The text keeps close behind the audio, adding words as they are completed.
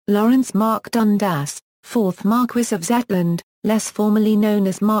Lawrence Mark Dundas, 4th Marquess of Zetland, less formally known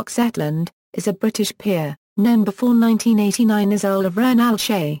as Mark Zetland, is a British peer, known before 1989 as Earl of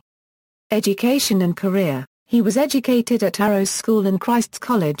Ronaldshay. Education and career. He was educated at Arrows School and Christ's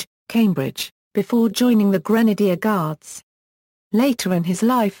College, Cambridge, before joining the Grenadier Guards. Later in his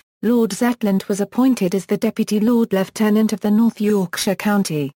life, Lord Zetland was appointed as the Deputy Lord Lieutenant of the North Yorkshire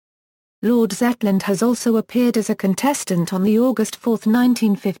County. Lord Zetland has also appeared as a contestant on the August 4,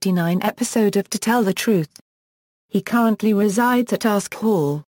 1959 episode of To Tell the Truth. He currently resides at Aske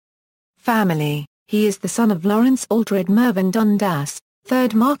Hall. Family. He is the son of Lawrence Aldred Mervyn Dundas,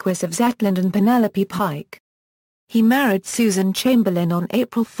 3rd Marquess of Zetland, and Penelope Pike. He married Susan Chamberlain on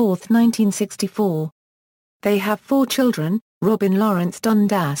April 4, 1964. They have 4 children: Robin Lawrence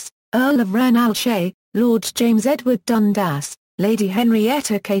Dundas, Earl of Ronaldshay, Lord James Edward Dundas, Lady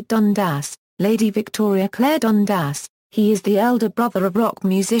Henrietta Kate Dundas, Lady Victoria Clare Dundas. He is the elder brother of rock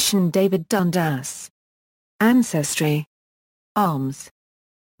musician David Dundas. Ancestry. Arms.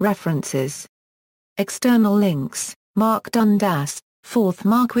 References. External links: Mark Dundas, 4th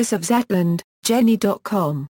Marquess of Zetland, Jenny.com.